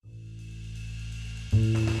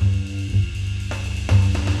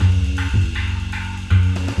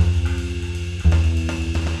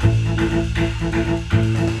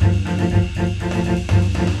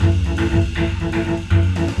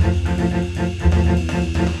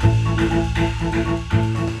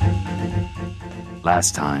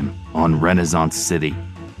Last time on Renaissance City.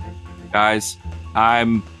 Guys,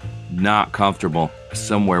 I'm not comfortable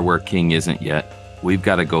somewhere where King isn't yet. We've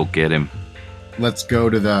got to go get him. Let's go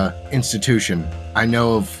to the institution. I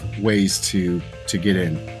know of ways to get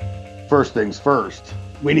in. First things first,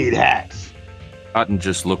 we need hats. Cotton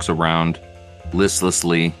just looks around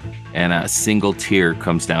listlessly, and a single tear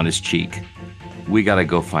comes down his cheek. We got to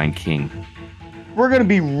go find King. We're going to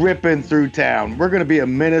be ripping through town. We're going to be a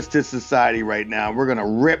menace to society right now. We're going to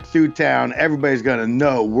rip through town. Everybody's going to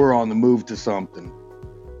know we're on the move to something.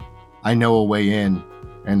 I know a way in,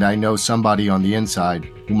 and I know somebody on the inside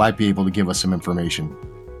who might be able to give us some information.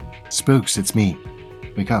 Spooks, it's me.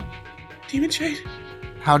 Wake up. Demon Shade?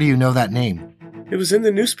 How do you know that name? It was in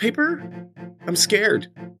the newspaper? I'm scared.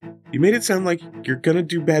 You made it sound like you're gonna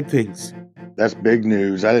do bad things. That's big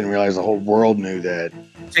news. I didn't realize the whole world knew that.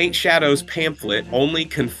 St. Shadow's pamphlet only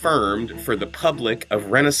confirmed for the public of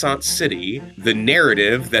Renaissance City the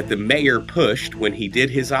narrative that the mayor pushed when he did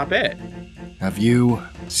his op-ed. Have you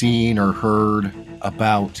seen or heard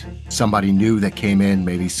about somebody new that came in,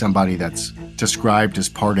 maybe somebody that's described as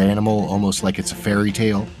part animal, almost like it's a fairy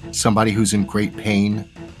tale? Somebody who's in great pain?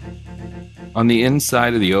 On the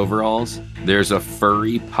inside of the overalls, there's a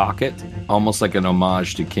furry pocket, almost like an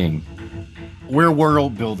homage to King. We're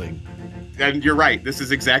world building. And you're right. This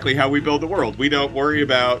is exactly how we build the world. We don't worry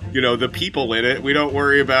about, the people in it. We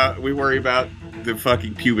worry about the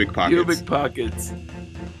fucking pubic pockets. Pubic pockets.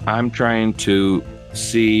 I'm trying to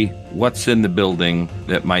see what's in the building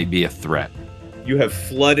that might be a threat. You have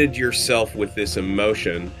flooded yourself with this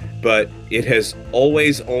emotion, but it has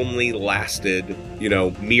always only lasted,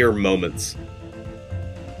 mere moments.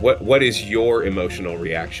 What is your emotional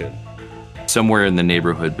reaction? Somewhere in the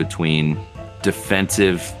neighborhood between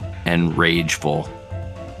defensive and rageful.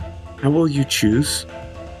 How will you choose?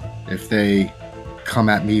 If they come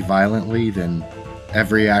at me violently, then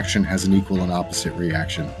every action has an equal and opposite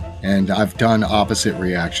reaction. And I've done opposite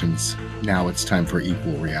reactions. Now it's time for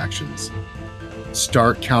equal reactions.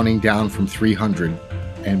 Start counting down from 300,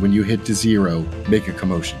 and when you hit to 0, make a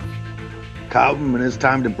commotion. Carlton, when it's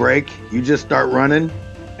time to break, you just start running,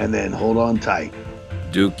 and then hold on tight.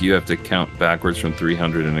 Duke, you have to count backwards from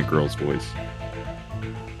 300 in a girl's voice.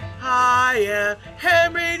 I am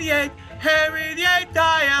Henry VIII,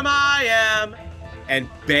 I am. And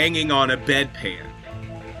banging on a bedpan.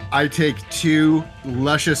 I take 2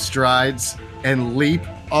 luscious strides and leap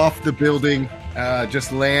off the building,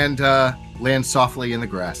 just land softly in the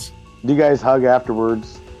grass. Do you guys hug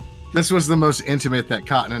afterwards? This was the most intimate that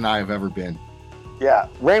Cotton and I have ever been. Yeah,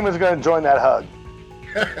 Raymond's going to join that hug.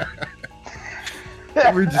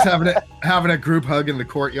 We're just having a group hug in the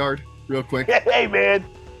courtyard real quick. Hey, man,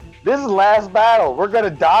 this is the last battle. We're going to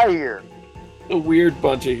die here. A weird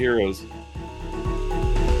bunch of heroes.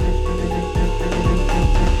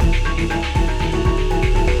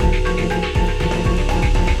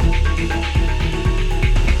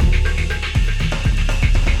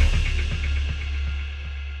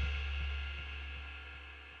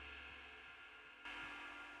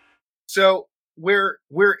 So we're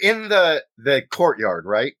in the courtyard,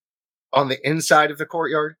 right? On the inside of the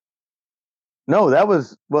courtyard? No, that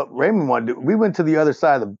was what Raymond wanted to do. We went to the other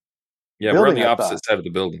side of the Yeah, building, we're on the I opposite thought. side of the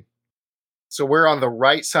building. So we're on the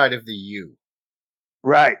right side of the U.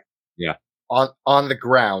 Right. Yeah. On the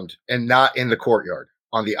ground and not in the courtyard.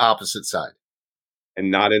 On the opposite side.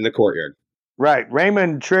 And not in the courtyard. Right.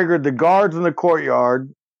 Raymond triggered the guards in the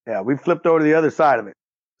courtyard. Yeah, we flipped over to the other side of it.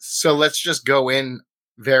 So let's just go in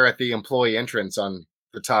there at the employee entrance on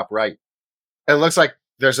the top right. It looks like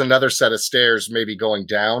there's another set of stairs maybe going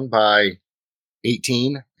down by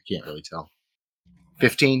 18. I can't really tell.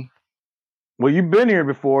 15. Well, you've been here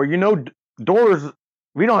before. You know, doors,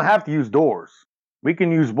 we don't have to use doors. We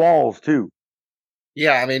can use walls, too.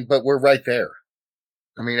 Yeah, I mean, but we're right there.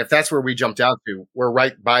 I mean, if that's where we jumped out to, we're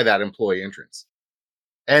right by that employee entrance.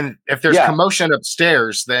 And if there's commotion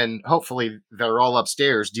upstairs, then hopefully they're all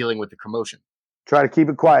upstairs dealing with the commotion. Try to keep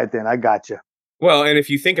it quiet then. I got you. Well, and if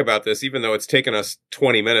you think about this, even though it's taken us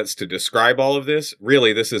 20 minutes to describe all of this,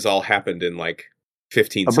 really this has all happened in like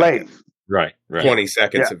 15 seconds. Right. 20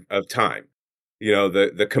 seconds of time. You know,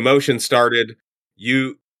 the commotion started.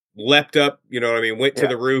 You leapt up, went to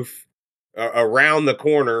the roof, around the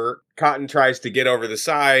corner. Cotton tries to get over the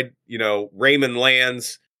side. Raymond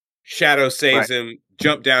lands. Shadow saves him.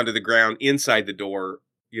 Jump down to the ground inside the door.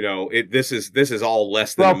 this is all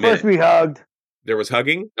less than Well, a minute. first we hugged. There was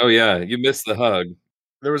hugging. Oh yeah, you missed the hug.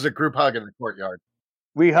 There was a group hug in the courtyard.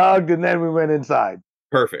 We hugged and then we went inside.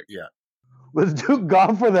 Perfect. Was Duke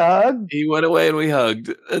gone for the hug? He went away and we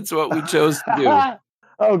hugged. That's what we chose to do.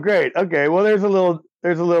 Oh, great. Okay. Well, there's a little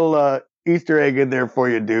Easter egg in there for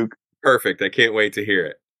you, Duke. Perfect. I can't wait to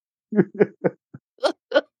hear it.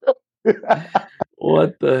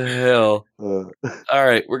 What the hell? All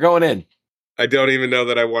right, we're going in. I don't even know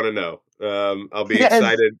that I want to know. I'll be Yes.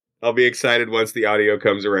 excited. I'll be excited once the audio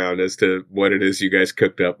comes around as to what it is you guys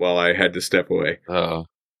cooked up while I had to step away. Oh,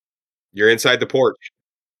 You're inside the porch.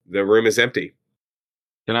 The room is empty.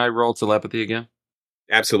 can I roll telepathy again?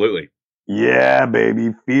 Absolutely. Yeah,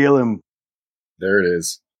 baby. Feel him. There it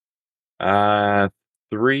is.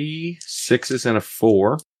 3 6s and a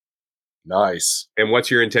 4. Nice. And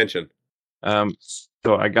what's your intention?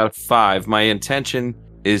 So I got a 5. My intention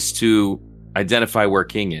is to identify where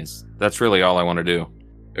King is. That's really all I want to do.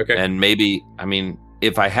 Okay. And maybe,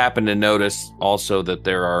 if I happen to notice also that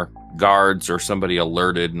there are guards or somebody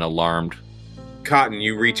alerted and alarmed. Cotton,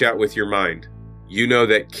 you reach out with your mind. You know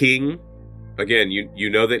that King, again, you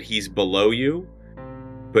know that he's below you,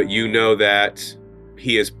 but you know that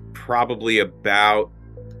he is probably about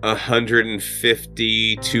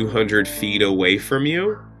 150, 200 feet away from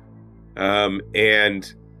you.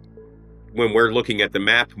 And when we're looking at the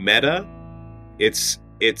map meta, it's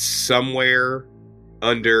somewhere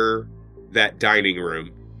under that dining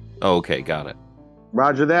room. Oh, okay, got it.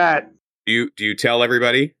 Roger that. Do you tell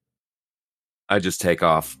everybody? I just take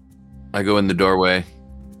off. I go in the doorway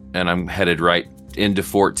and I'm headed right into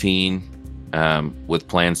 14 with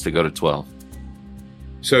plans to go to 12.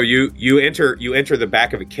 So you enter the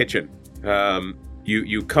back of a kitchen.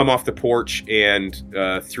 You come off the porch and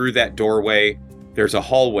through that doorway there's a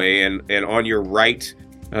hallway, and on your right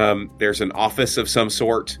there's an office of some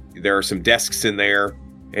sort. There are some desks in there,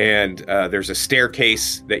 and there's a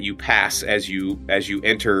staircase that you pass as you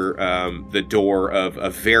enter the door of a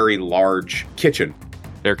very large kitchen.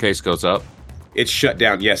 Staircase goes up. It's shut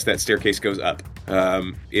down. Yes, that staircase goes up.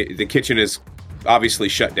 The kitchen is obviously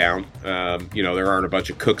shut down. There aren't a bunch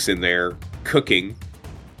of cooks in there cooking,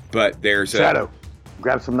 but there's Shadow,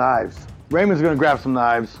 grab some knives. Raymond's going to grab some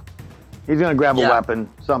knives. He's going to grab a weapon,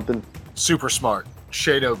 something. Super smart.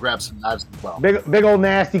 Shadow grabs some knives as well. Big old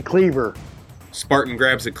nasty cleaver. Spartan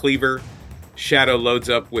grabs a cleaver. Shadow loads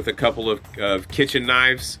up with a couple of kitchen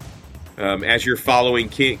knives. As you're following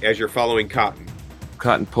Cotton.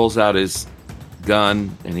 Cotton pulls out his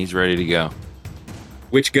gun and he's ready to go.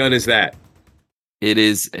 Which gun is that? It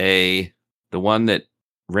is the one that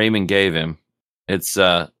Raymond gave him. It's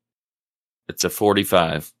a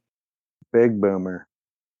 45. Big boomer.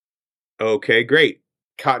 Okay, great.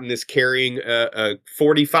 Cotton is carrying a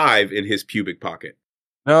 45 in his pubic pocket.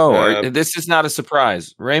 No, this is not a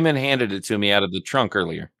surprise. Raymond handed it to me out of the trunk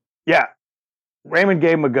earlier. Yeah. Raymond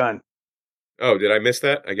gave him a gun. Oh, did I miss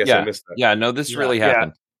that? I guess I missed that. Yeah, no, this really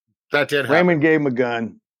happened. That did happen. Raymond gave him a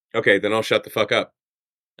gun. Okay, then I'll shut the fuck up.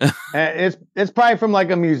 It's probably from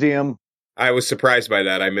like a museum. I was surprised by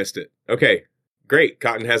that. I missed it. Okay, great.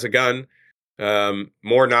 Cotton has a gun.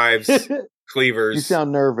 More knives, cleavers. You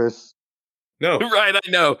sound nervous. No. Right,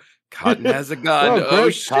 I know. Cotton has a gun. Oh, Oh,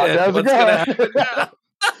 great. shit. Cotton has a What's going to gun.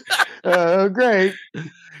 happen now? Great.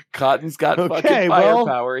 Cotton's got Okay, fucking well-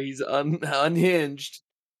 firepower. He's unhinged.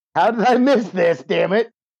 How did I miss this, damn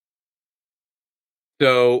it?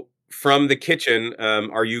 So from the kitchen,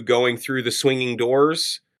 are you going through the swinging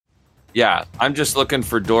doors? Yeah, I'm just looking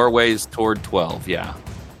for doorways toward 12. Yeah.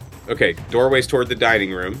 Okay, doorways toward the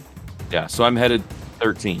dining room. Yeah, so I'm headed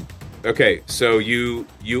 13. Okay, so you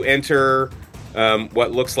enter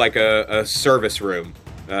what looks like a service room,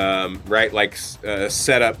 right? Like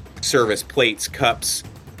setup service plates, cups,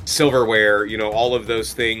 silverware, all of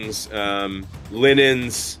those things,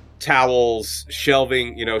 linens, towels,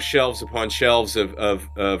 shelving, shelves upon shelves of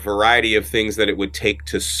a variety of things that it would take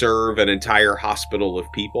to serve an entire hospital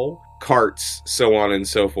of people, carts, so on and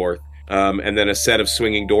so forth. And then a set of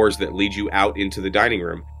swinging doors that lead you out into the dining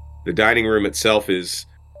room. The dining room itself is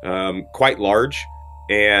quite large,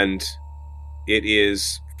 and it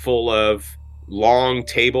is full of long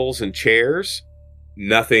tables and chairs.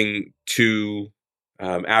 Nothing too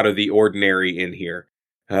out of the ordinary in here.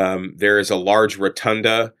 There is a large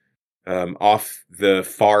rotunda off the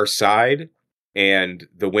far side, and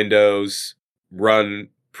the windows run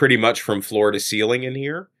pretty much from floor to ceiling in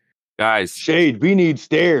here. Guys, Shade, we need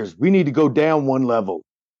stairs. We need to go down one level.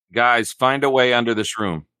 find a way under this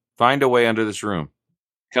room. Find a way under this room.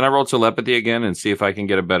 Can I roll telepathy again and see if I can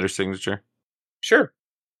get a better signature? Sure.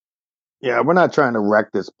 Yeah, we're not trying to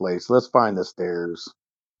wreck this place. Let's find the stairs.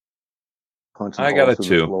 Punching I got holes a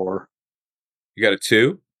through the 2. floor. You got a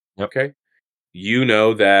 2? Yep. Okay. You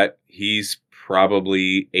know that he's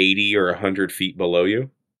probably 80 or 100 feet below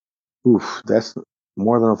you. Oof, that's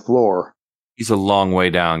more than a floor. He's a long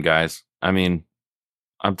way down, guys. I mean,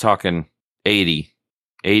 I'm talking 80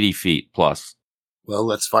 feet plus. Well,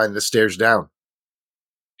 let's find the stairs down.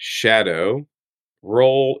 Shadow,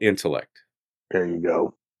 roll intellect. There you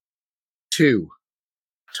go. 2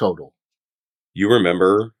 total. You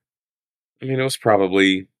remember, I mean, it was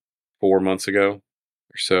probably 4 months ago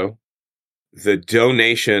or so. The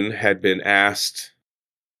donation had been asked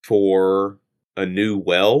for a new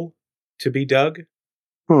well to be dug.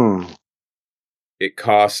 It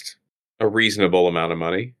cost a reasonable amount of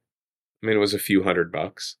money. I mean, it was a few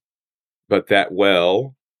 $100. But that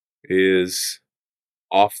well is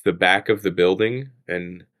off the back of the building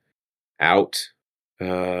and out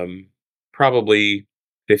probably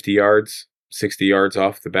 50 yards, 60 yards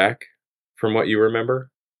off the back from what you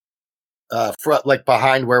remember. Front, like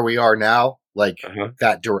behind where we are now, like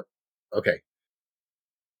that door. Okay.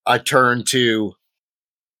 I turn to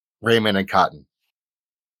Raymond and Cotton.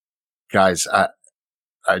 Guys,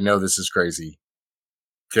 I know this is crazy.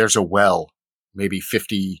 There's a well maybe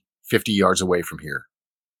 50 yards away from here.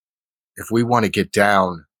 If we want to get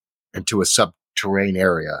down into a subterranean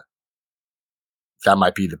area, that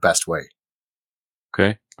might be the best way.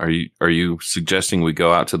 Okay. Are you suggesting we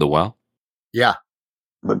go out to the well? Yeah.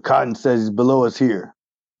 But Cotton says he's below us here.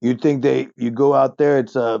 You think you go out there,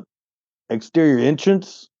 it's a exterior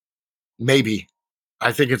entrance? Maybe.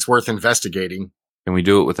 I think it's worth investigating. Can we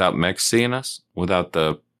do it without mechs seeing us? Without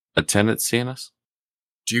the attendants seeing us?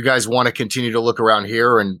 Do you guys want to continue to look around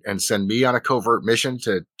here and send me on a covert mission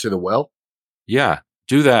to the well? Yeah,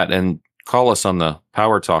 do that and call us on the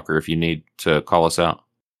power talker if you need to call us out.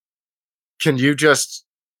 When you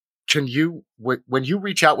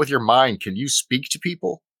reach out with your mind, can you speak to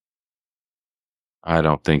people? I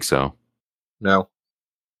don't think so. No.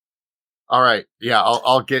 All right. Yeah,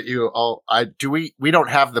 I'll get you. We don't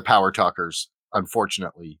have the power talkers,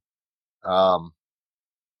 unfortunately.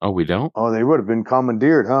 Oh, we don't? Oh, they would have been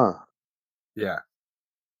commandeered, huh? Yeah.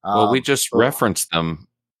 Well, we just referenced them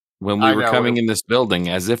when we were coming in this building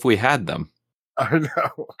as if we had them. I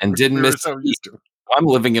know. And didn't We were miss. so used to it. I'm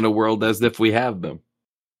living in a world as if we have them.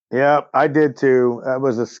 Yeah, I did too. That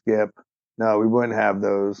was a skip. No, we wouldn't have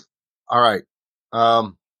those. All right.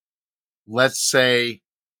 Let's say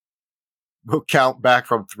we'll count back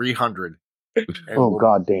from 300. Oh,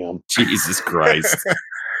 goddamn. Jesus Christ.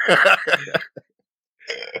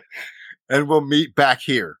 And we'll meet back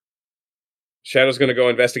here. Shadow's going to go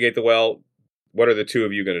investigate the well. What are the two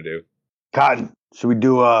of you going to do? Cotton, should we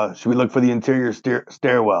look for the interior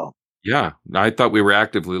stairwell? Yeah, I thought we were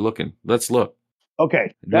actively looking. Let's look.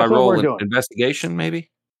 Okay, Do I that's what roll we're an doing. investigation,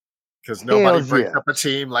 maybe? Because nobody Hells breaks yeah. up a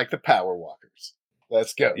team like the Power Walkers.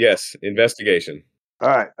 Let's go. Yes, investigation. All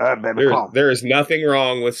right, baby, come on. There is nothing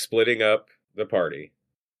wrong with splitting up the party.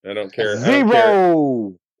 I don't care.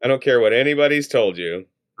 Zero. I don't care what anybody's told you.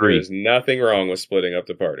 3. There is nothing wrong with splitting up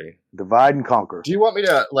the party. Divide and conquer. Do you want me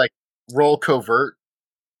to roll covert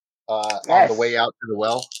on the way out to the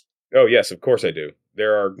well? Oh yes, of course I do.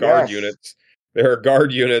 There are guard units. There are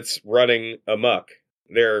guard units running amok.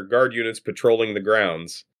 There are guard units patrolling the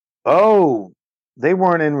grounds. Oh, they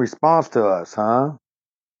weren't in response to us, huh?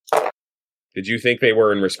 Did you think they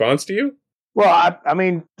were in response to you? Well, I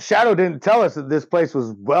mean, Shadow didn't tell us that this place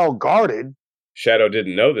was well guarded. Shadow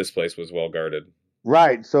didn't know this place was well guarded.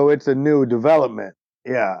 Right, so it's a new development.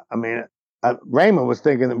 Yeah, I mean, Raymond was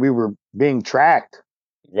thinking that we were being tracked.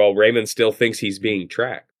 Well, Raymond still thinks he's being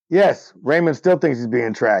tracked. Yes, Raymond still thinks he's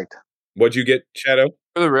being tracked. What'd you get, Shadow?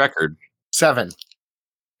 For the record, 7.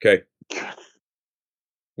 Okay.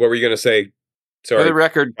 What were you going to say? Sorry. For the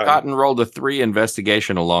record, Cotton rolled a 3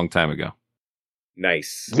 investigation a long time ago.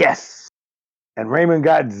 Nice. Yes. And Raymond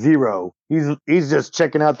got 0. He's just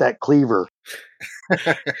checking out that cleaver.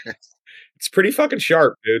 It's pretty fucking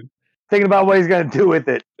sharp, dude. Thinking about what he's going to do with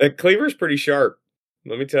it. That cleaver's pretty sharp.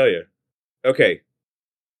 Let me tell you. Okay.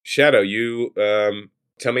 Shadow, you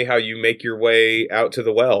tell me how you make your way out to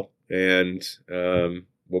the well, and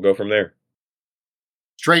we'll go from there.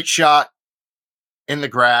 Straight shot in the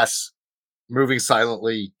grass, moving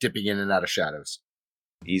silently, dipping in and out of shadows.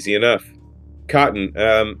 Easy enough. Cotton,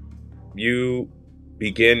 you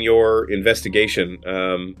begin your investigation.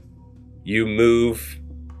 You move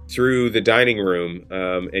through the dining room,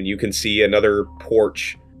 and you can see another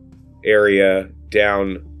porch area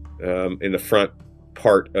down in the front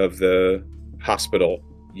part of the hospital.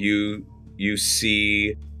 You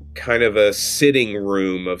see kind of a sitting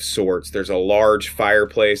room of sorts. There's a large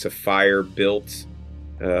fireplace, a fire built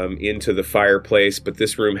into the fireplace, but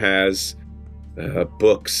this room has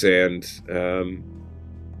books and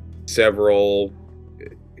several.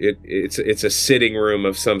 It's a sitting room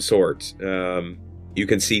of some sort. You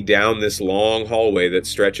can see down this long hallway that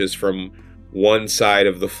stretches from one side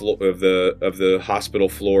of the of the hospital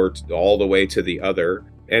floor all the way to the other,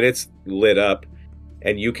 and it's lit up,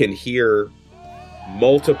 and you can hear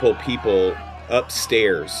multiple people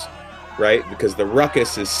upstairs, right? Because the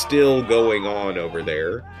ruckus is still going on over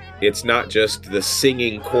there. It's not just the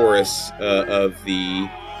singing chorus of the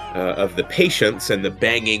patients and the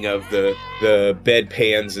banging of the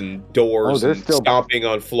bedpans and doors and stomping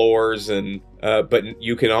on floors and but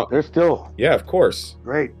you can all They're still of course.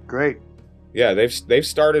 Great. Yeah, they've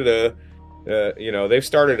started a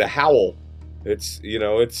howl. It's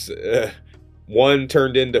 1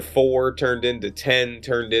 turned into 4, turned into 10,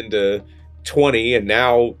 turned into 20, and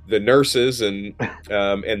now the nurses and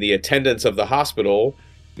the attendants of the hospital,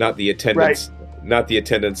 not the attendants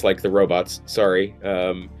like the robots. Sorry,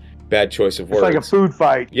 bad choice of words. It's like a food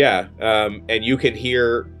fight. Yeah, and you can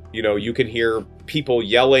hear people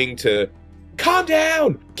yelling to calm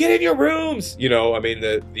down, get in your rooms.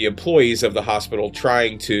 The employees of the hospital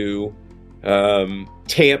trying to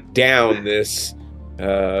tamp down this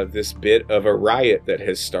bit of a riot that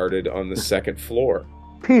has started on the second floor.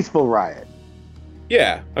 Peaceful riot.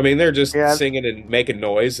 Yeah, they're just singing and making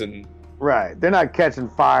noise and. Right, they're not catching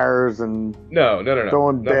fires and no,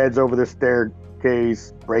 throwing beds over the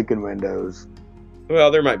staircase, breaking windows.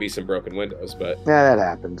 Well, there might be some broken windows, but yeah, that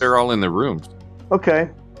happens. They're all in the rooms. Okay.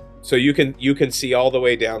 So you can see all the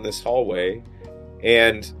way down this hallway,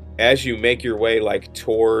 and as you make your way like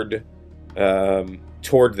toward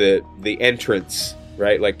the entrance,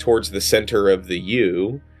 right, like towards the center of the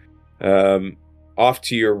U, off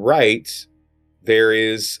to your right there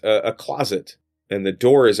is a closet, and the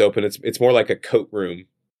door is open. It's more like a coat room,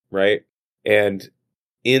 right? And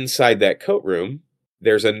inside that coat room,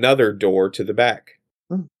 there's another door to the back.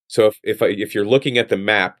 So if you're looking at the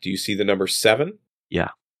map, do you see the number 7? Yeah.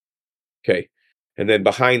 Okay. And then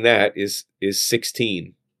behind that is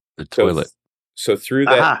 16. The toilet. So through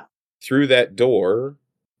that door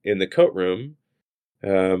in the coat room,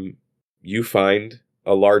 you find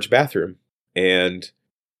a large bathroom. And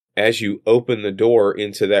as you open the door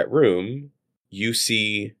into that room, you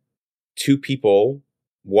see 2 people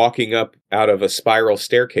walking up out of a spiral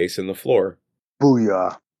staircase in the floor.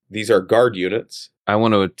 Booyah. These are guard units. I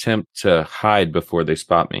want to attempt to hide before they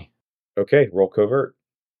spot me. Okay, roll covert.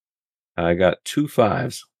 I got 2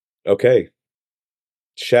 5s. Okay.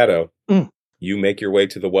 Shadow, you make your way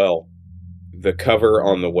to the well. The cover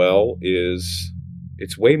on the well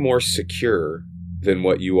it's way more secure than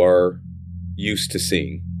what you are used to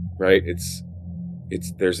seeing, right?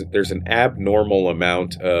 There's an abnormal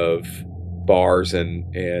amount of bars and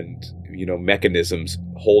mechanisms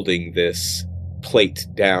holding this plate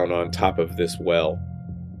down on top of this well.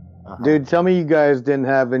 Dude, tell me you guys didn't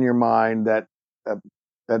have in your mind that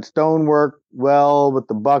stonework well with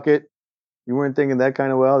the bucket. You weren't thinking that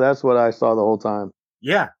kind of well? That's what I saw the whole time.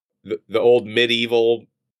 Yeah. The old medieval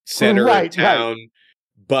center of town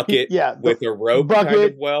bucket with a rope kind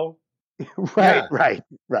of well. Right.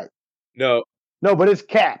 No, but it's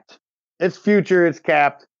capped. It's future. It's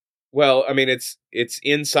capped. Well, it's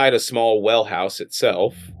inside a small well house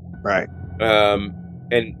itself. Right.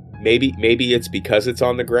 And maybe it's because it's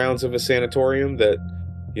on the grounds of a sanatorium that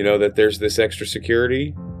there's this extra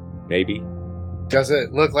security. Maybe. Does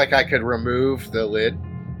it look like I could remove the lid?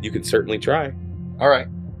 You can certainly try. All right.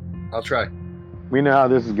 I'll try. We know how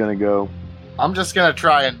this is going to go. I'm just going to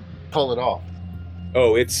try and pull it off.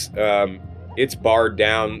 Oh, it's barred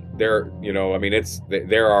down there.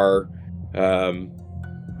 There are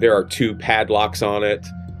 2 padlocks on it.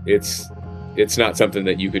 It's not something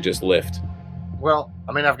that you could just lift. Well,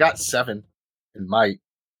 I've got 7 in might.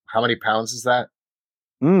 How many pounds is that?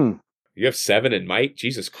 You have 7 in might?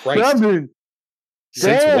 Jesus Christ. 7!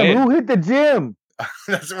 Since Damn, when? who hit the gym?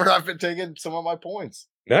 That's where I've been taking some of my points.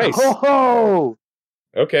 Nice. Oh!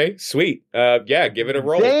 Okay, sweet. Give it a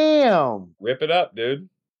roll. Damn! Rip it up, dude.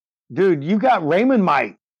 Dude, you got Raymond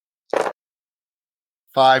might.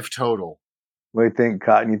 5 total. What do you think,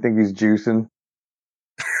 Cotton? You think he's juicing?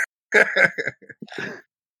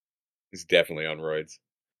 He's definitely on roids.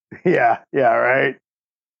 Yeah, right.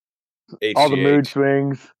 HGH. All the mood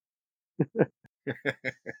swings. He's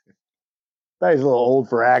a little old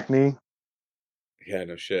for acne. Yeah,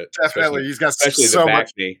 no shit. Definitely, he's got especially so the back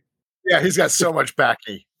much. knee. Yeah, he's got so much back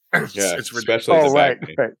knee. Yeah, it's especially the back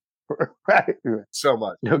knee. Right. So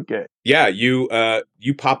much. Okay. Yeah, you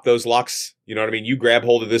pop those locks. You know what I mean? You grab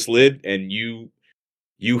hold of this lid and you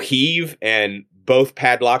heave, and both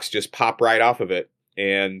padlocks just pop right off of it,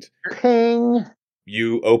 and Ping.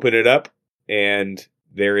 you open it up, and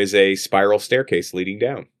there is a spiral staircase leading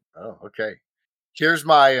down. Oh, okay. Here's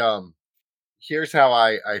my here's how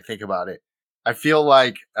I think about it. I feel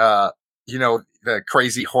like the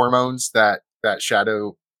crazy hormones that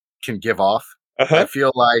Shadow can give off. I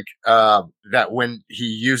feel like that when he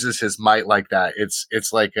uses his might like that,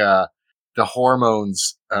 it's like the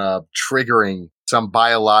hormones triggering some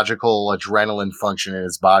biological adrenaline function in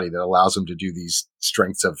his body that allows him to do these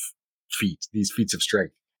feats of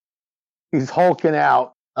strength. He's hulking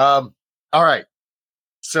out. All right.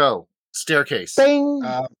 So staircase. Bing.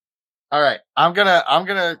 All right. I'm gonna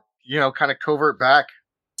kind of covert back,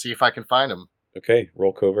 see if I can find him. Okay,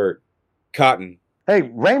 roll covert. Cotton. Hey,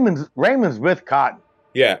 Raymond's with Cotton.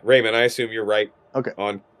 Yeah, Raymond, I assume you're right. Okay.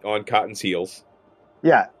 On Cotton's heels.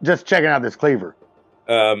 Yeah, just checking out this cleaver.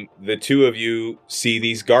 The two of you see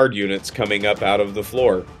these guard units coming up out of the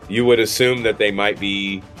floor. You would assume that they might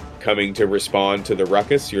be coming to respond to the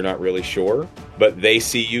ruckus. You're not really sure, but they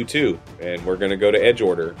see you too, and we're going to go to edge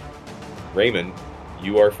order. Raymond,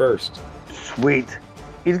 you are first. Sweet.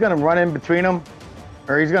 He's going to run in between them,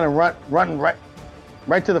 or he's going to run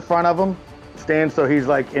right to the front of them, stand so he's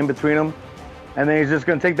like in between them, and then he's just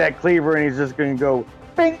going to take that cleaver and he's just going to go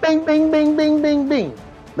bing, bing, bing, bing, bing, bing, bing,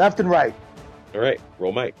 left and right. All right,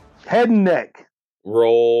 roll might. Head and neck.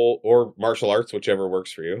 Roll, or martial arts, whichever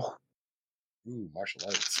works for you. Ooh, martial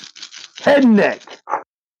arts. Head and neck.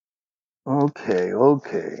 Okay.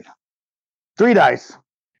 3 dice.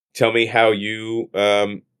 Tell me how you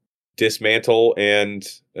dismantle and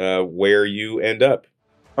where you end up.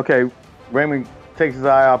 Okay, Raymond takes his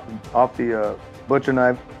eye off the butcher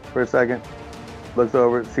knife for a second, looks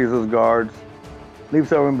over, sees those guards,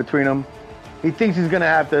 leaps over in between them. He thinks he's going to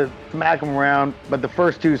have to smack them around, but the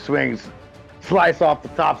first 2 swings slice off the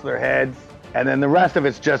tops of their heads, and then the rest of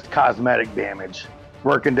it's just cosmetic damage,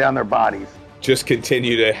 working down their bodies. Just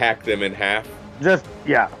continue to hack them in half.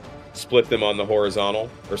 Yeah. Split them on the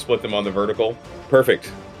horizontal, or split them on the vertical.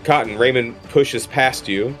 Perfect. Cotton, Raymond pushes past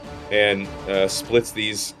you and splits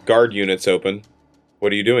these guard units open.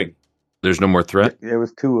 What are you doing? There's no more threat? There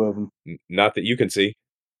was 2 of them. Not that you can see.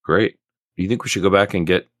 Great. Do you think we should go back and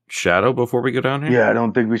get Shadow before we go down here? Yeah, I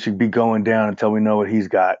don't think we should be going down until we know what he's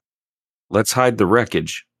got. Let's hide the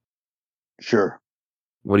wreckage. Sure.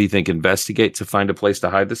 What do you think? Investigate to find a place to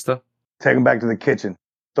hide this stuff? Take him back to the kitchen.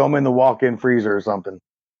 Throw him in the walk-in freezer or something.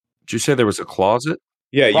 Did you say there was a closet?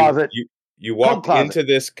 Yeah, Closet. you walk into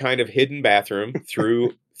this kind of hidden bathroom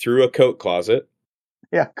through a coat closet.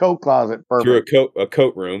 Yeah, coat closet. Perfect. Through a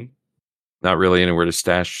coat room. Not really anywhere to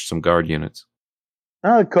stash some guard units.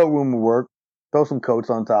 The coat room will work. Throw some coats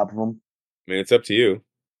on top of them. I mean, it's up to you.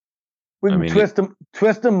 We can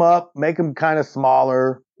twist them up, make them kind of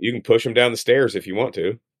smaller. You can push them down the stairs if you want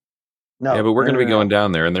to. No, Yeah, but we're going to be no. going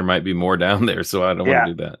down there, and there might be more down there, so I don't want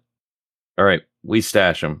to do that. All right, we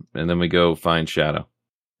stash them, and then we go find Shadow.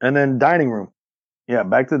 And then dining room. Yeah,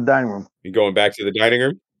 back to the dining room. You going back to the dining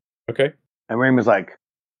room? Okay. And Raymond's like,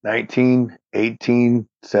 19, 18,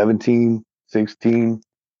 17, 16.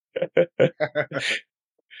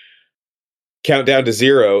 Count down to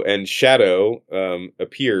 0, and Shadow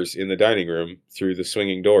appears in the dining room through the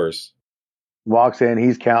swinging doors. Walks in,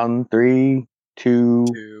 he's counting 3, 2,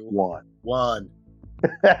 1. 1.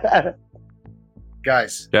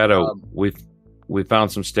 Guys. Shadow, we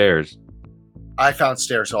found some stairs. I found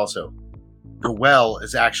stairs also. The well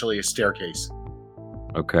is actually a staircase.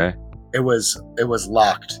 Okay. It was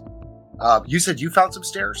locked. You said you found some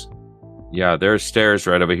stairs? Yeah, there's stairs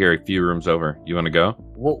right over here, a few rooms over. You want to go?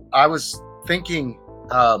 Well, I was thinking,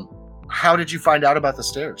 how did you find out about the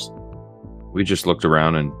stairs? We just looked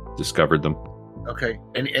around and discovered them. Okay.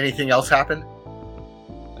 Anything else happen?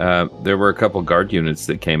 There were a couple guard units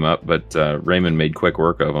that came up, but Raymond made quick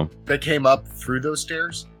work of them. They came up through those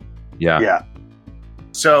stairs? Yeah. Yeah.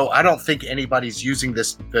 So I don't think anybody's using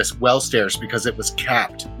this well stairs because it was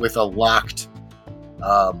capped with a locked.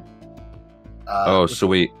 I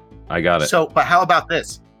got it. So, but how about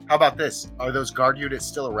this? Are those guard units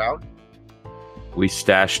still around? We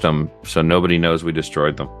stashed them so nobody knows we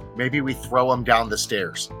destroyed them. Maybe we throw them down the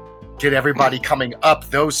stairs. Get everybody coming up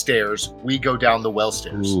those stairs. We go down the well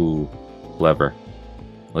stairs. Ooh, clever.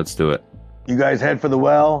 Let's do it. You guys head for the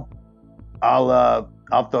well. I'll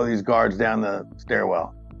throw these guards down the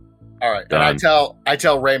stairwell. All right. Done. And I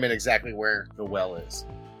tell Raymond exactly where the well is.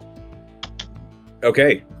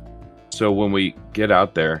 Okay. So when we get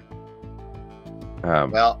out there,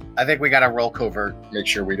 Well, I think we got to roll covert. Make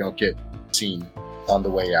sure we don't get seen on the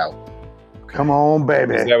way out. Come on,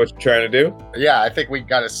 baby. Is that what you're trying to do? Yeah, I think we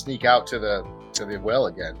got to sneak out to the well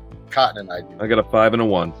again. Cotton and I do. I got a 5 and a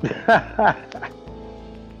 1.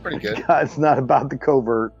 Pretty good. It's not about the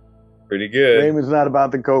covert. Pretty good. Raymond's not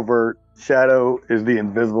about the covert. Shadow is the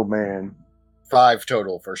invisible man. 5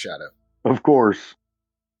 total for Shadow. Of course.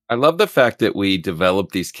 I love the fact that we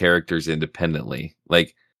develop these characters independently.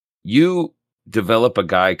 Like, you develop a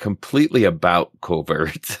guy completely about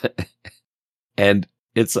covert. And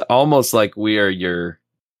it's almost like we are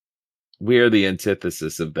the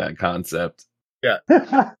antithesis of that concept.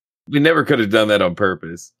 We never could have done that on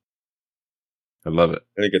purpose. I love it.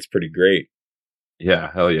 I think it's pretty great.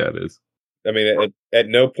 Yeah, hell yeah, it is. I mean, at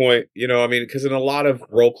no point, because in a lot of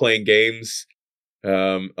role-playing games,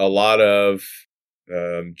 a lot of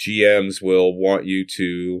GMs will want you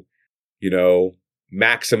to,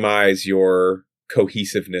 maximize your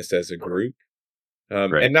cohesiveness as a group.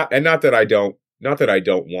 Right. And not that I don't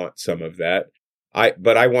want some of that.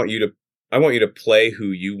 But I want you to play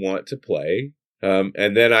who you want to play.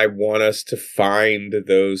 And then I want us to find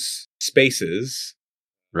those spaces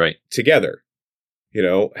Right. together.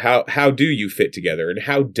 How do you fit together and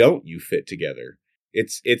how don't you fit together?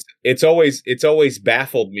 It's always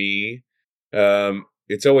baffled me.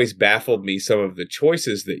 It's always baffled me some of the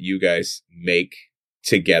choices that you guys make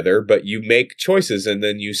together, but you make choices and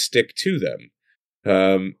then you stick to them.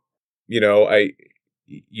 You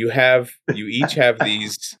each have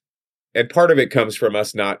these, and part of it comes from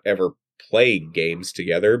us not ever playing games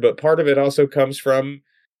together, but part of it also comes from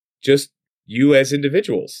just you as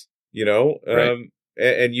individuals, Right.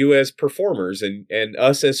 and you as performers and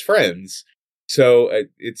us as friends. So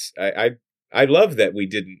I love that we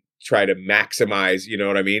didn't try to maximize, you know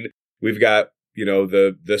what I mean? We've got,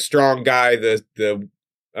 the strong guy,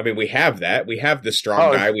 we have that. We have the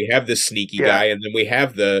strong guy, we have the sneaky guy, and then we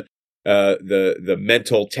have the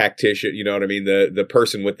mental tactician, you know what I mean? The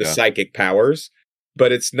person with the psychic powers,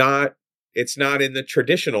 but it's not in the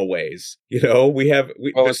traditional ways.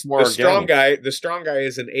 It's more the strong guy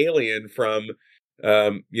is an alien from,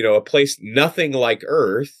 a place nothing like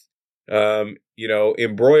Earth,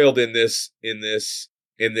 embroiled in this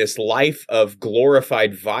life of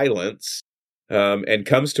glorified violence, and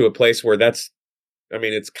comes to a place where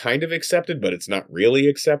it's kind of accepted, but it's not really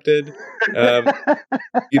accepted. And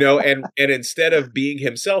instead of being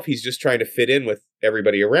himself, he's just trying to fit in with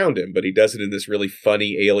everybody around him, but he does it in this really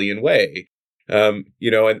funny alien way. And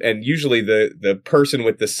usually the person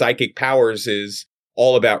with the psychic powers is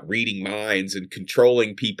all about reading minds and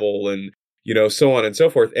controlling people and, so on and so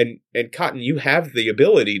forth. And Cotton, you have the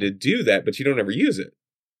ability to do that, but you don't ever use it.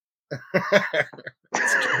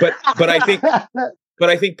 But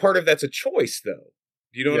I think part of that's a choice, though.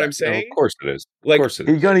 Do you know what I'm saying? Of course it is. Like, of course it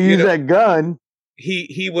is. He's going to use that gun.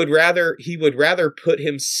 He would rather put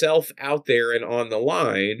himself out there and on the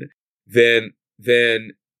line than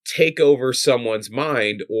take over someone's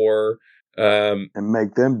mind or and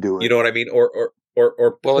make them do it. You know what I mean? Or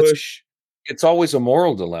push. It's always a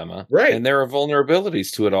moral dilemma, right? And there are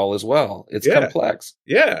vulnerabilities to it all as well. It's complex,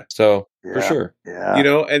 So for sure,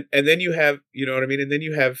 and then you have, you know what I mean, and then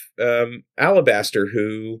you have Alabaster,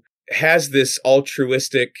 who has this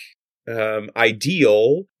altruistic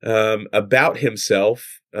ideal about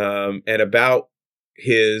himself and about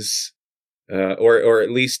his or at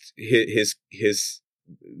least his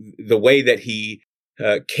the way that he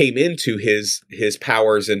came into his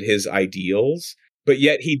powers and his ideals, but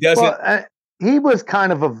yet he doesn't. Well, he was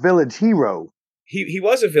kind of a village hero. He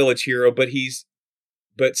was a village hero, but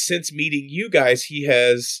since meeting you guys, he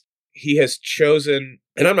has chosen.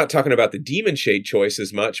 And I'm not talking about the Demon Shade choice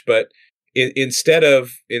as much, but instead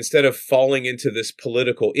of falling into this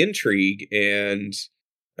political intrigue and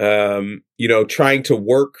trying to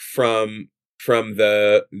work from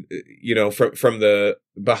the from the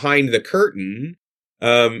behind the curtain,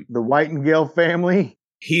 the Whitingale family.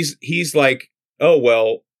 He's like, oh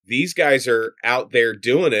well, these guys are out there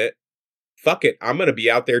doing it. Fuck it, I'm going to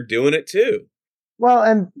be out there doing it too.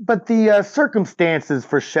 Well, but the circumstances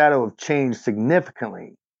for Shadow have changed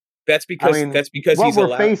significantly. That's because he's allowed.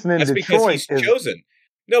 That's because he's chosen.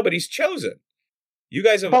 No, but he's chosen. You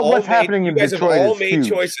guys have all made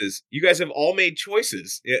choices. You guys have all made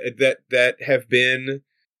choices that have been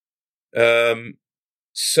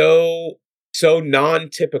so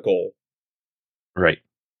non-typical. Right.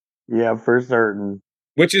 Yeah, for certain.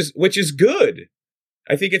 Which is good.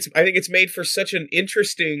 I think it's made for such an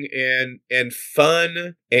interesting and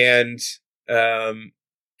fun and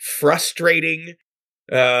frustrating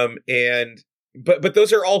but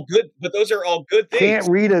those are all good. But those are all good things. Can't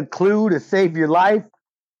read a clue to save your life.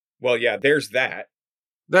 Well, yeah, there's that.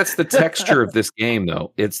 That's the texture of this game,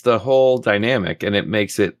 though. It's the whole dynamic, and it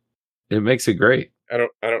makes it great. I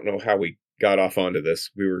don't know how we got off onto this.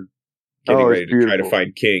 We were getting Oh, ready it's to try to beautiful.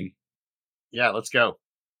 find King. Yeah, let's go.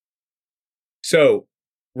 So,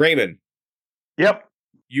 Raymond, Yep.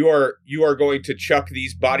 you are going to chuck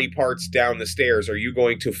these body parts down the stairs. Are you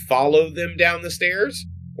going to follow them down the stairs,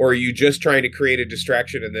 or are you just trying to create a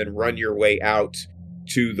distraction and then run your way out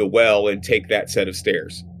to the well and take that set of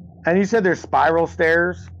stairs? And you said there's spiral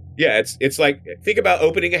stairs? Yeah, it's like, think about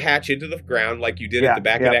opening a hatch into the ground like you did at the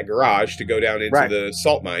back of that garage to go down into Right. the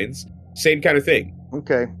salt mines. Same kind of thing.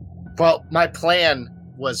 Okay. Well, my plan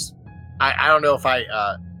was, I don't know if I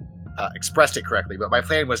expressed it correctly, but my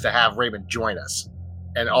plan was to have Raymond join us,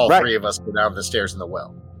 and all Right. three of us go down the stairs in the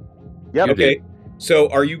well. Yep. Okay. So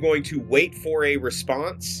are you going to wait for a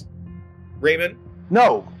response, Raymond?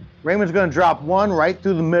 No. Raymond's going to drop one right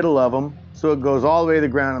through the middle of them, so it goes all the way to the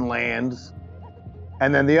ground and lands.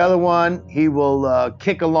 And then the other one, he will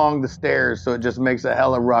kick along the stairs, so it just makes a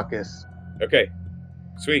hella ruckus. Okay.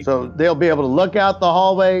 Sweet. So they'll be able to look out the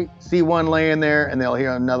hallway, see one laying there, and they'll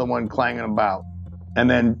hear another one clanging about. And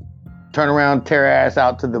then turn around, tear ass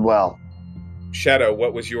out to the well. Shadow,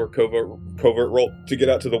 what was your covert roll to get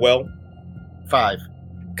out to the well? 5.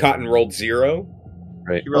 Cotton rolled 0.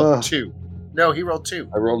 Right. He rolled Ugh. 2. No, he rolled 2.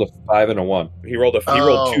 I rolled a 5 and a 1. He rolled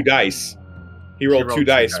Oh. 2 dice. He rolled rolled 2 two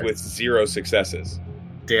dice dice. with 0 successes.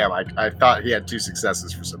 Damn, I thought he had 2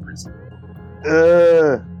 successes for some reason.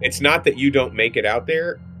 It's not that you don't make it out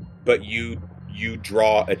there, but you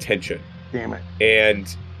draw attention. Damn it.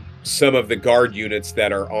 And some of the guard units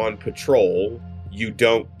that are on patrol, you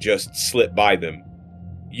don't just slip by them.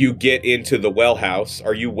 You get into the well house.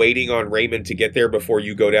 Are you waiting on Raymond to get there before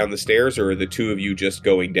you go down the stairs, or are the two of you just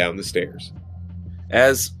going down the stairs?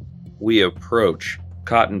 As we approach,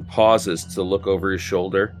 Cotton pauses to look over his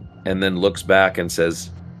shoulder and then looks back and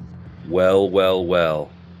says, "Well, well, well."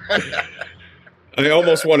 I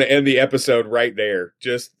almost want to end the episode right there.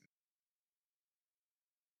 Just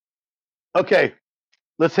Okay.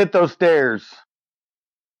 Let's hit those stairs.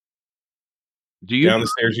 Do you down the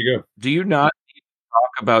stairs you go. do you not need to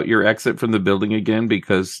talk about your exit from the building again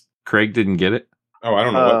because Craig didn't get it? Oh, I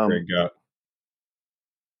don't know what Um, Craig got.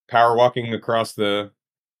 Power walking across the...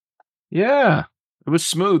 Yeah, it was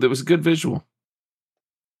smooth. It was a good visual.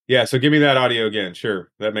 Yeah, so give me that audio again.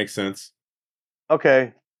 Sure, that makes sense.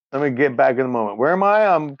 Okay. Let me get back in a moment. Where am I?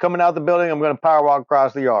 I'm coming out the building. I'm going to power walk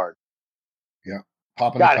across the yard.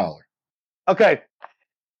 Popping Got the it. collar. Okay.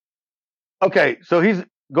 Okay. So he's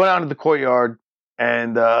going out into the courtyard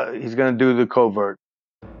and he's going to do the covert,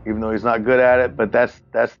 even though he's not good at it. But that's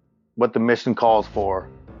what the mission calls for.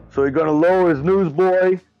 So he's going to lower his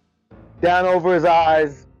newsboy down over his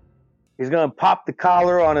eyes. He's going to pop the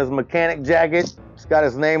collar on his mechanic jacket. It's got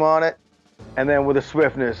his name on it. And then with a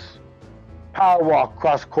swiftness, power walk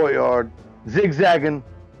across the courtyard, zigzagging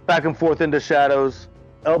back and forth into shadows,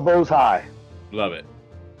 elbows high, Love it.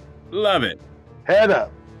 Love it. head up,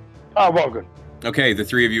 power walking. Okay, the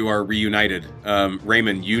three of you are reunited.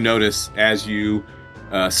 Raymond, you notice as you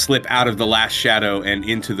slip out of the last shadow and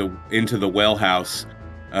into the well house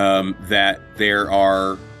that there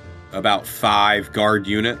are about 5 guard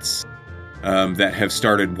units that have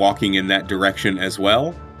started walking in that direction as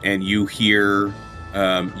well, and you hear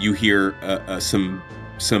some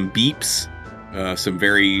beeps, some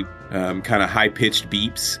very kind of high pitched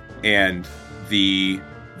beeps, and the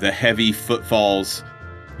heavy footfalls.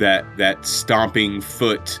 That stomping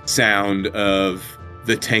foot sound of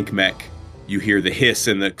the tank mech. You hear the hiss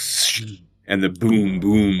and the boom,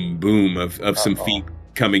 boom, boom of some feet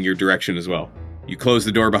coming your direction as well. You close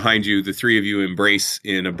the door behind you. The three of you embrace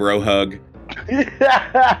in a bro hug.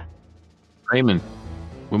 Raymond,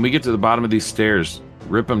 when we get to the bottom of these stairs,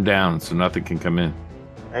 rip them down so nothing can come in.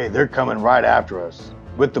 Hey, they're coming right after us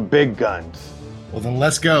with the big guns. Well, then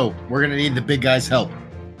let's go. We're going to need the big guy's help.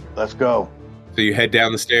 Let's go. So you head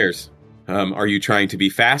down the stairs. Are you trying to be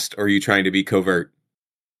fast or are you trying to be covert?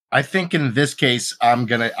 I think in this case, I'm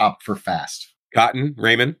going to opt for fast. Cotton,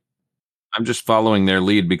 Raymond? I'm just following their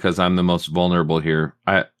lead because I'm the most vulnerable here.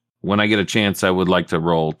 When I get a chance, I would like to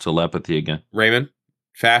roll telepathy again. Raymond,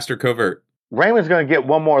 fast or covert? Raymond's gonna get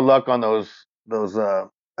one more luck on those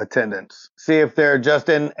attendants. See if they're just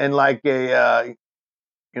in like a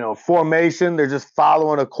formation. They're just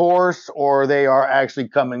following a course, or they are actually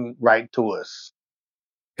coming right to us.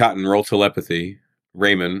 Cotton, roll telepathy.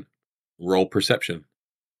 Raymond, roll perception.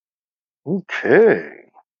 Okay.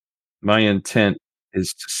 My intent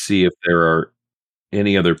is to see if there are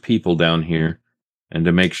any other people down here and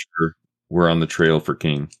to make sure we're on the trail for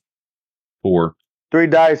King. 4. 3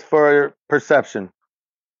 dice for perception.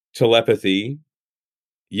 Telepathy.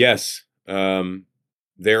 Yes.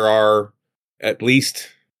 There are at least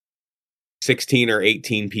 16 or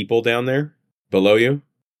 18 people down there below you.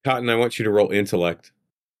 Cotton, I want you to roll intellect.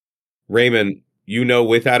 Raymond, you know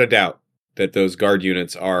without a doubt that those guard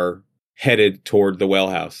units are headed toward the well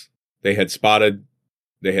house. They had spotted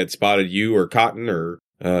you or Cotton or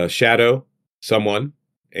Shadow, someone,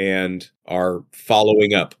 and are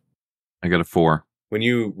following up. I got a 4. When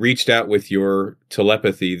you reached out with your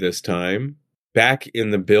telepathy this time, back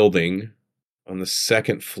in the building on the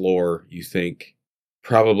second floor, you think,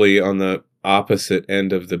 probably on the opposite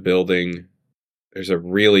end of the building, there's a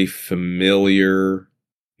really familiar,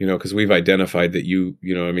 because we've identified that you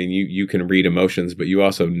can read emotions, but you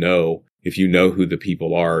also know, if you know who the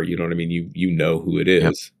people are, you know what I mean? You know who it is.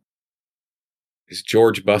 Yep. It's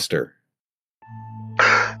George Buster.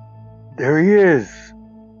 There he is.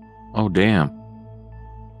 Oh, damn.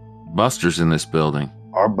 Buster's in this building.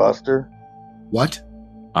 Our Buster? What?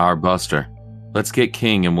 Our Buster. Let's get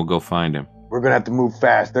King and we'll go find him. We're gonna have to move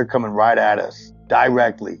fast. They're coming right at us.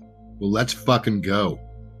 Directly. Well, let's fucking go.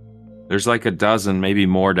 There's like a dozen, maybe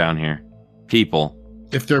more down here. People.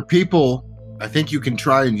 If they're people, I think you can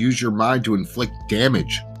try and use your mind to inflict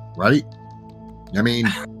damage, right? I mean,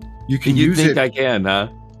 you can use it. You think I can, huh?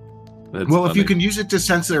 That's funny. If you can use it to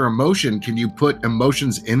sense their emotion, can you put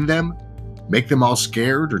emotions in them? Make them all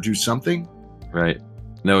scared or do something? Right.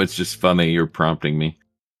 No, it's just funny. You're prompting me.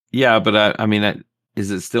 Yeah, but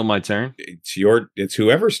is it still my turn? It's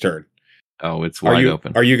whoever's turn. Oh, it's wide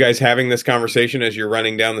open. Are you guys having this conversation as you're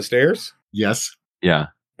running down the stairs? Yes. Yeah.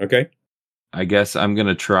 Okay. I guess I'm going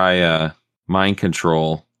to try mind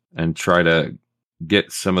control and try to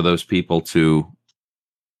get some of those people to,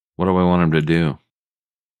 what do I want them to do?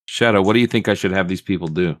 Shadow, what do you think I should have these people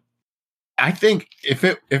do? I think if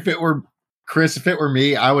it were Chris, if it were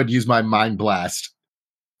me, I would use my mind blast.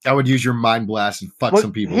 I would use your mind blast and fuck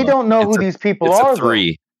some people. He don't know who these people are. It's a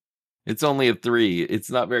 3. It's only a 3. It's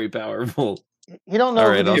not very powerful. You don't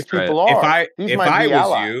know who these people are.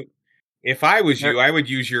 If I was you, I would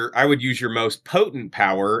use your most potent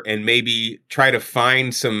power and maybe try to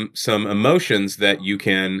find some emotions that you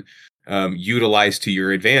can utilize to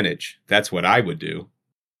your advantage. That's what I would do.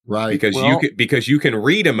 Right. Because you can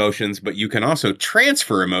read emotions, but you can also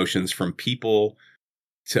transfer emotions from people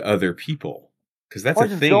to other people. Because that's a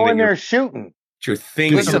thing. Go in there shooting. It's your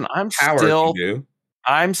thing. Listen, I'm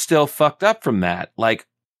still fucked up from that. Like,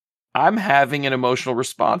 I'm having an emotional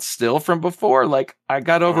response still from before. Like, I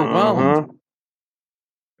got overwhelmed.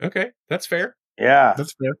 Okay, that's fair. Yeah,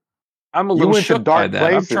 that's fair. I'm a little shook by that.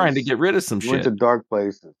 Places. I'm trying to get rid of some shit. Went to dark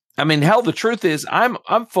places. I mean, hell, the truth is, I'm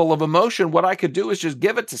full of emotion. What I could do is just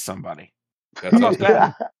give it to somebody. That's not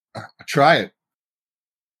bad. Try it.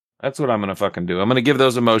 That's what I'm going to fucking do. I'm going to give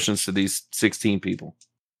those emotions to these 16 people.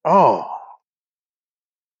 Oh.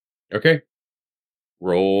 Okay.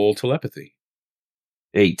 Roll telepathy.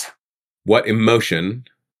 8. What emotion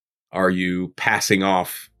are you passing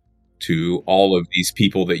off to all of these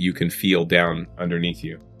people that you can feel down underneath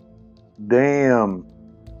you? Damn.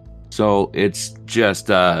 So it's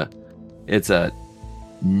just it's a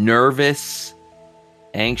nervous,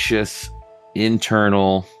 anxious,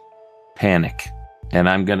 internal panic. And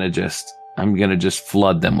I'm gonna just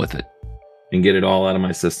flood them with it and get it all out of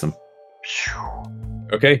my system.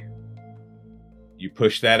 Okay. You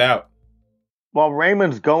push that out. While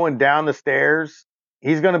Raymond's going down the stairs,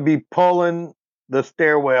 he's gonna be pulling the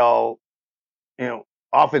stairwell,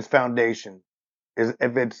 off its foundation. If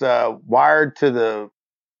it's wired to the,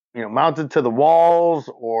 mounted to the walls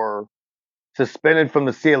or suspended from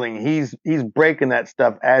the ceiling, he's breaking that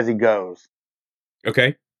stuff as he goes.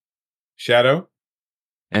 Okay. Shadow?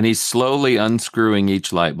 And he's slowly unscrewing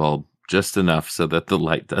each light bulb, just enough so that the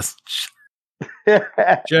light doesn't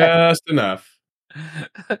just enough.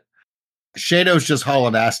 Shadow's just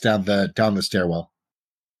hauling ass down the stairwell.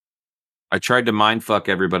 I tried to mindfuck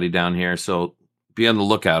everybody down here, so be on the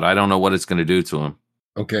lookout. I don't know what it's going to do to him.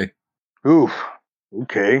 Okay. Oof.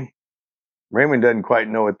 Okay. Raymond doesn't quite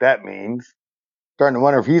know what that means. Starting to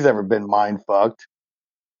wonder if he's ever been mindfucked.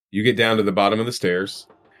 You get down to the bottom of the stairs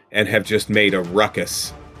and have just made a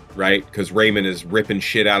ruckus, right? Because Raymond is ripping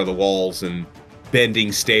shit out of the walls and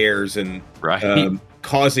bending stairs and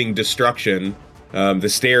causing destruction. The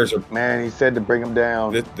stairs are... Man, he said to bring him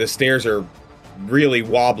down. The stairs are really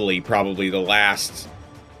wobbly, probably the last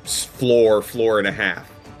floor and a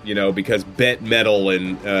half, because bent metal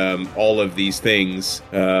and all of these things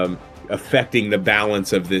affecting the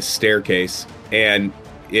balance of this staircase. And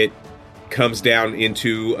it comes down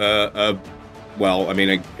into I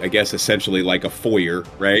guess essentially like a foyer,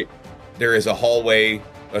 right? There is a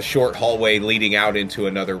short hallway leading out into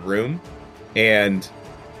another room. And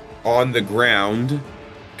on the ground,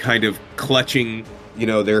 kind of clutching,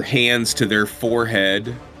 their hands to their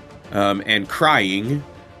forehead and crying,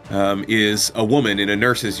 is a woman in a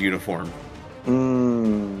nurse's uniform.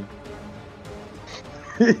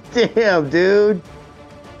 Damn, dude.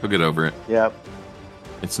 He'll get over it. Yep.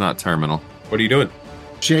 It's not terminal. What are you doing?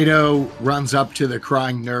 Shado runs up to the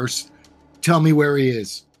crying nurse. Tell me where he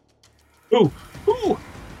is. Ooh.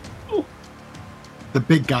 The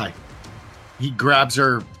big guy. He grabs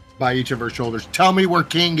her by each of her shoulders. Tell me where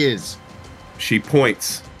King is. She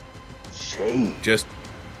points Shade. just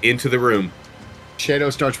into the room.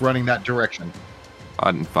 Shado starts running that direction.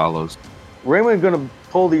 Auden follows. Raymond's gonna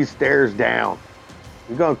pull these stairs down.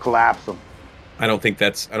 He's gonna collapse them. I don't think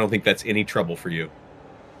that's any trouble for you.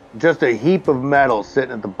 Just a heap of metal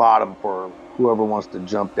sitting at the bottom for whoever wants to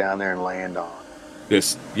jump down there and land on.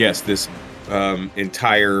 This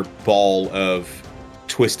entire ball of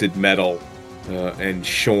twisted metal and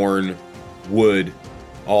shorn wood,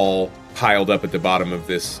 all piled up at the bottom of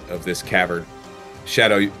this cavern.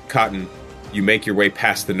 Shadow, Cotton, you make your way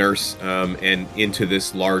past the nurse and into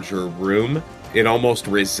this larger room. It almost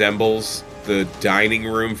resembles the dining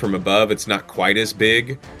room from above. It's not quite as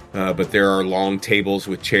big, but there are long tables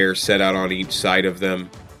with chairs set out on each side of them.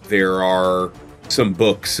 There are some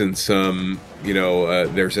books and some,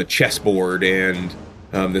 there's a chessboard, and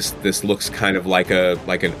this looks kind of like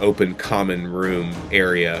an open common room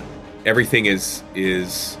area. Everything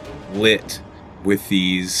is lit with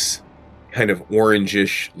these kind of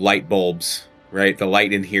orangish light bulbs, right? The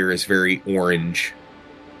light in here is very orange.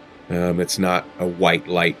 It's not a white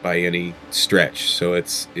light by any stretch, so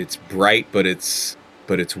it's bright, but it's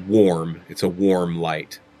warm. It's a warm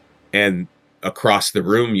light, and across the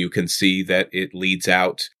room you can see that it leads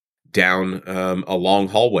out down a long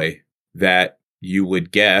hallway that you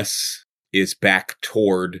would guess is back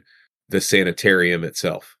toward the sanitarium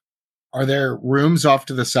itself. Are there rooms off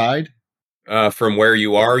to the side? From where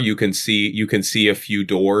you are, you can see a few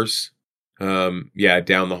doors. Down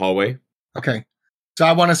the hallway. Okay. So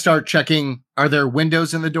I want to start checking. Are there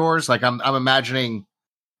windows in the doors? Like I'm imagining,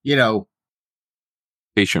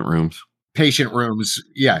 Patient rooms. patient rooms.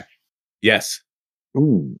 Yeah. Yes.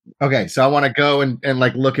 Ooh. Okay. So I want to go and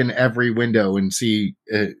like look in every window and see,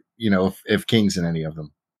 if King's in any of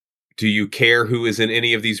them. Do you care who is in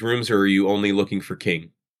any of these rooms, or are you only looking for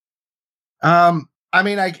King? I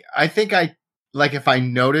mean, I think if I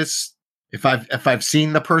notice, if I've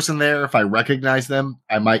seen the person there, if I recognize them,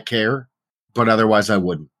 I might care, but otherwise I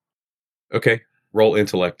wouldn't. Okay. Roll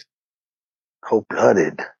intellect.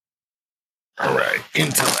 Cold-blooded. All right.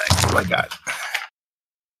 Intellect. What I got?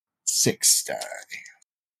 6 die.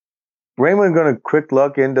 Raymond gonna quick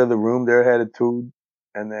look into the room they're headed to,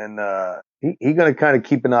 and then he gonna kind of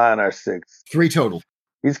keep an eye on our 6. 3 total.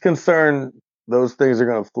 He's concerned those things are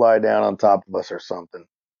gonna fly down on top of us or something.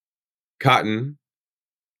 Cotton,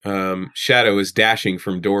 Shadow is dashing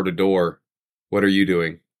from door to door. What are you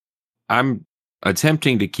doing? I'm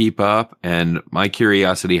attempting to keep up, and my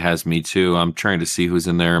curiosity has me too. I'm trying to see who's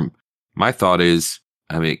in there. My thought is,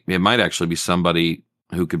 it might actually be somebody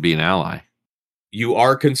who could be an ally. You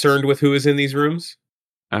are concerned with who is in these rooms?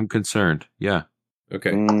 I'm concerned. Yeah.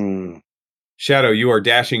 Okay. Shadow, you are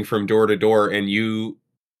dashing from door to door, and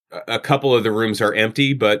a couple of the rooms are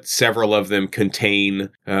empty, but several of them contain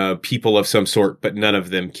people of some sort, but none of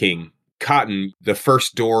them King. Cotton, the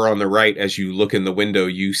first door on the right, as you look in the window,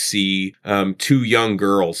 you see 2 young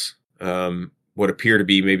girls, what appear to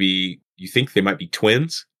be maybe, you think they might be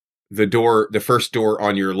twins. The first door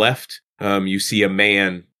on your left, you see a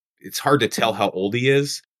man. It's hard to tell how old he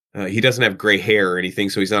is. He doesn't have gray hair or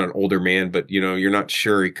anything, so he's not an older man, but, you're not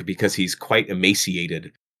sure because he's quite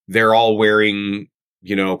emaciated. They're all wearing,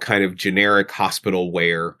 kind of generic hospital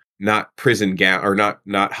wear, not prison gown or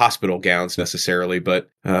not hospital gowns necessarily, but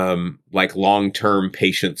like long-term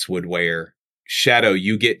patients would wear. Shadow,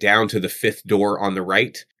 you get down to the 5th door on the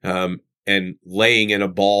right, and laying in a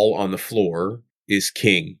ball on the floor is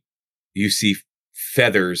King. You see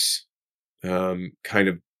feathers kind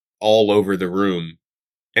of all over the room,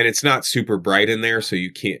 and it's not super bright in there, so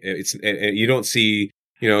you can't. You don't see.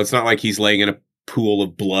 It's not like he's laying in a pool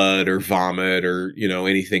of blood or vomit or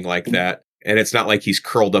anything like that. And it's not like he's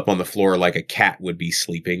curled up on the floor like a cat would be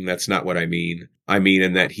sleeping. That's not what I mean. I mean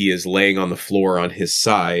in that he is laying on the floor on his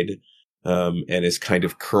side, and is kind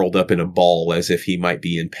of curled up in a ball as if he might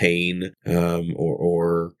be in pain,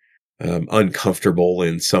 or uncomfortable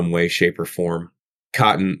in some way, shape, or form.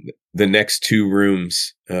 Cotton, the next 2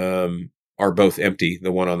 rooms are both empty,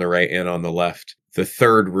 the one on the right and on the left. The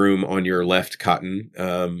 3rd room on your left, Cotton,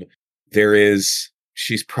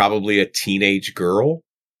 she's probably a teenage girl,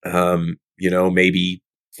 maybe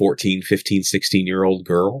 14, 15, 16-year-old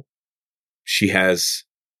girl. She has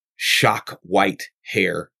shock white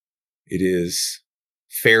hair. It is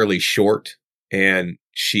fairly short, and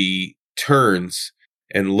she turns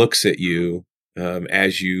and looks at you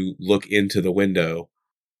as you look into the window.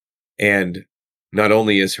 And not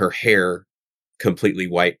only is her hair completely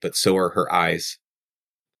white, but so are her eyes.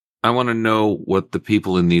 I want to know what the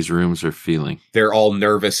people in these rooms are feeling. They're all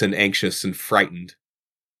nervous and anxious and frightened.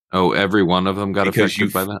 Oh, every one of them got Because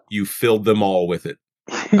affected by that? you filled them all with it.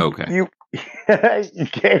 Okay. you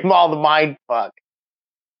gave him all the mind fuck.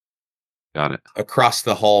 Got it. Across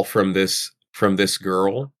the hall from this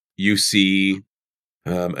girl, you see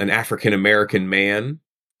an African-American man.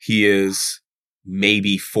 He is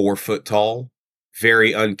maybe 4 foot tall,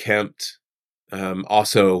 very unkempt,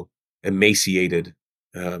 also emaciated,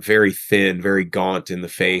 very thin, very gaunt in the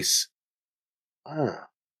face.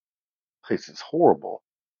 Place is horrible.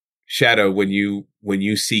 Shadow, when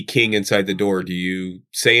you see King inside the door, do you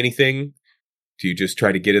say anything? Do you just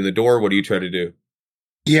try to get in the door? What do you try to do?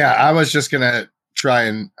 Yeah, I was just going to try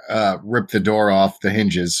and rip the door off the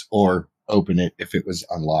hinges or open it if it was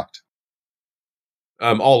unlocked.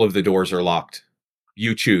 All of the doors are locked.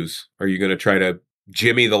 You choose. Are you going to try to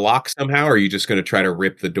jimmy the lock somehow, or are you just going to try to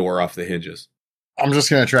rip the door off the hinges? I'm just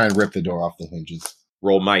going to try and rip the door off the hinges.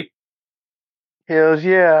 Roll might. Hells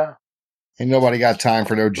yeah. Ain't nobody got time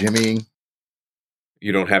for no jimmying.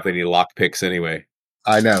 You don't have any lock picks anyway.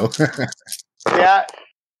 I know. Yeah.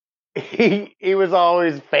 He was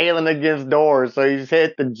always failing against doors, so he just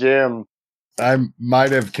hit the gym. I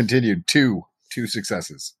might have continued two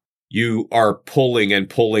successes. You are pulling and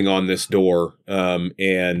pulling on this door,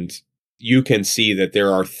 and you can see that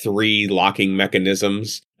there are 3 locking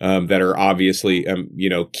mechanisms that are obviously,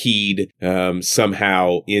 keyed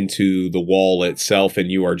somehow into the wall itself, and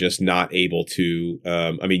you are just not able to.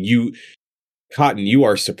 Cotton, you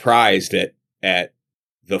are surprised at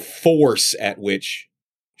the force at which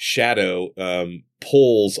Shadow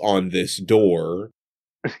pulls on this door.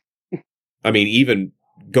 I mean, even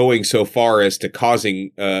going so far as to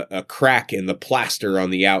causing a crack in the plaster on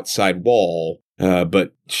the outside wall.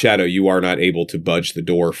 But Shadow, you are not able to budge the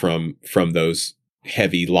door from those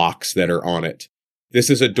heavy locks that are on it. This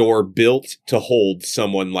is a door built to hold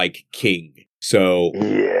someone like King. So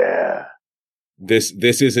yeah, this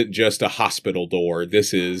isn't just a hospital door.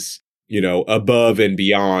 This is, above and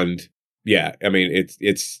beyond. Yeah, I mean,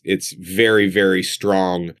 it's very, very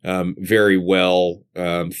strong, very well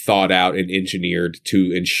thought out and engineered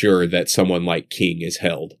to ensure that someone like King is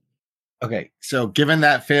held. Okay, so given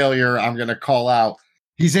that failure, I'm going to call out,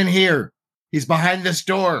 he's in here. He's behind this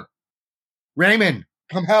door. Raymond,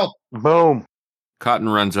 come help. boom. Cotton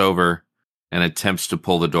runs over and attempts to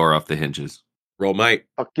pull the door off the hinges. Roll might.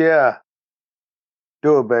 Fuck yeah.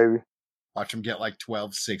 Do it, baby. Watch him get like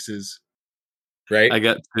 12 sixes. Right? I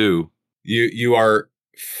got 2. You are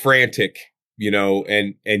frantic,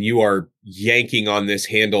 and you are yanking on this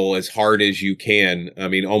handle as hard as you can. I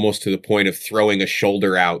mean, almost to the point of throwing a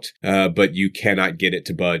shoulder out, but you cannot get it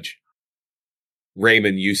to budge.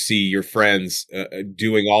 Raymond, you see your friends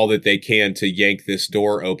doing all that they can to yank this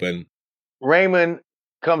door open. Raymond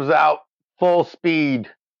comes out full speed.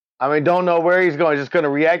 I mean, don't know where he's going. Just going to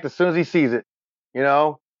react as soon as he sees it.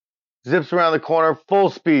 Zips around the corner,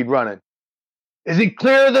 full speed running. Is he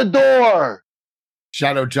clear of the door?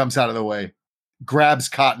 Shadow jumps out of the way, grabs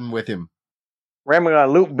Cotton with him. Raymond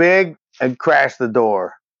gonna loop big and crash the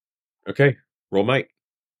door. Okay, roll might.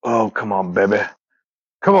 Oh, come on, baby.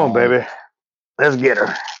 Come on, baby. Let's get her.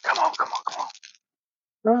 Come on.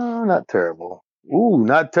 No, not terrible. Ooh,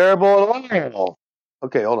 not terrible at all.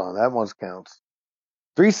 Okay, hold on. That one counts.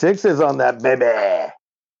 3 6s on that, baby.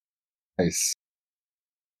 Nice.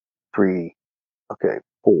 3. Okay,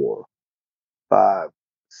 4, 5,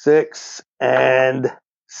 6, and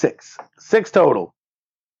 6. 6 total.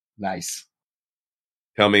 Nice.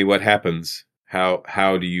 Tell me what happens.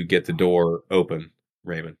 How do you get the door open,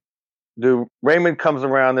 Raymond? Dude, Raymond comes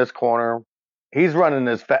around this corner. He's running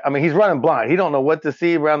he's running blind. He don't know what to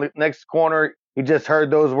see around the next corner. He just heard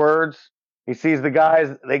those words. He sees the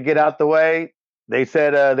guys. They get out the way. They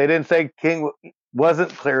said they didn't say King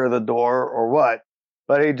wasn't clear of the door or what,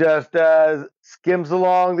 but he just skims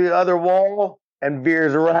along the other wall and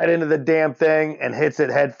veers right into the damn thing and hits it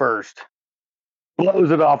head first.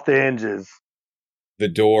 Blows it off the hinges. The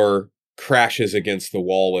door crashes against the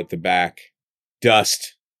wall at the back.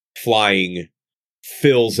 Dust flying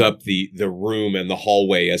fills up the room and the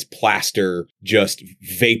hallway as plaster just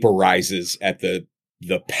vaporizes at the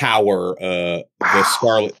power the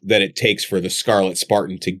Scarlet that it takes for the Scarlet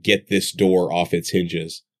Spartan to get this door off its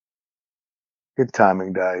hinges. Good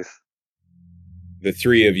timing, guys. The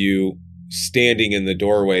 3 of you standing in the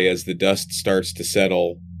doorway as the dust starts to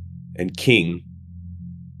settle, and King,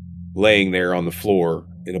 laying there on the floor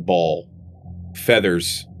in a ball,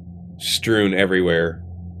 feathers strewn everywhere.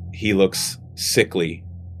 He looks sickly.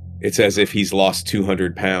 It's as if he's lost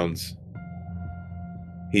 200 pounds.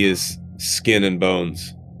 He is skin and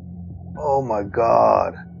bones. Oh my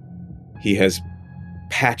God. He has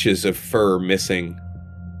patches of fur missing,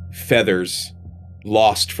 feathers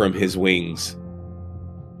lost from his wings.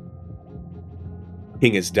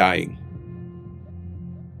 King is dying.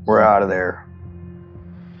 We're out of there.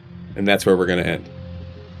 And that's where we're going to end.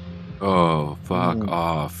 Oh, fuck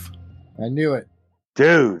off. I knew it.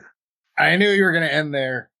 Dude. I knew you were going to end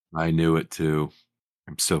there. I knew it too.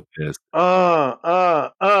 I'm so pissed.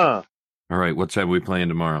 All right, what time are we playing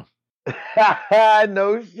tomorrow?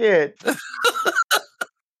 No shit.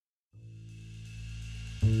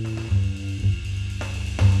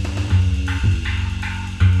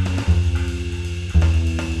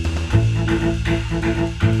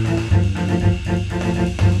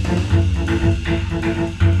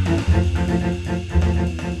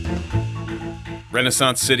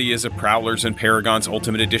 Renaissance City is a Prowlers and Paragons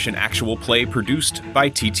Ultimate Edition actual play produced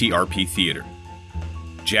by TTRP Theater.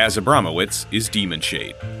 Jazz Abramowitz is Demon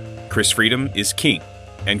Shade. Chris Freedom is King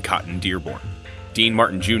and Cotton Dearborn. Dean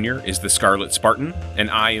Martin Jr. is the Scarlet Spartan,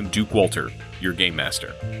 and I am Duke Walter, your Game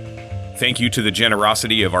Master. Thank you to the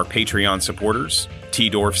generosity of our Patreon supporters,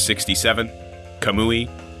 T-Dorf67, Kamui,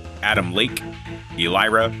 Adam Lake,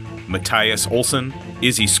 Elira, Matthias Olsen,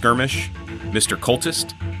 Izzy Skirmish, Mr.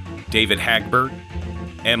 Cultist, David Hagberg,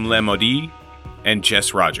 M. Lemodi, and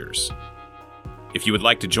Jess Rogers. If you would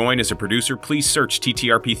like to join as a producer, please search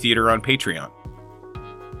TTRP Theater on Patreon.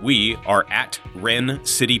 We are at Ren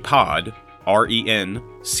City Pod, RENCITYPOD,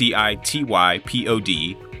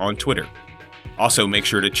 on Twitter. Also, make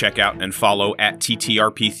sure to check out and follow at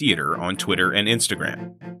TTRP Theater on Twitter and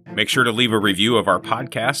Instagram. Make sure to leave a review of our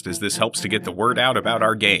podcast, as this helps to get the word out about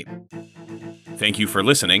our game. Thank you for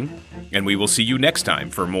listening, and we will see you next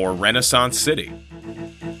time for more Renaissance City.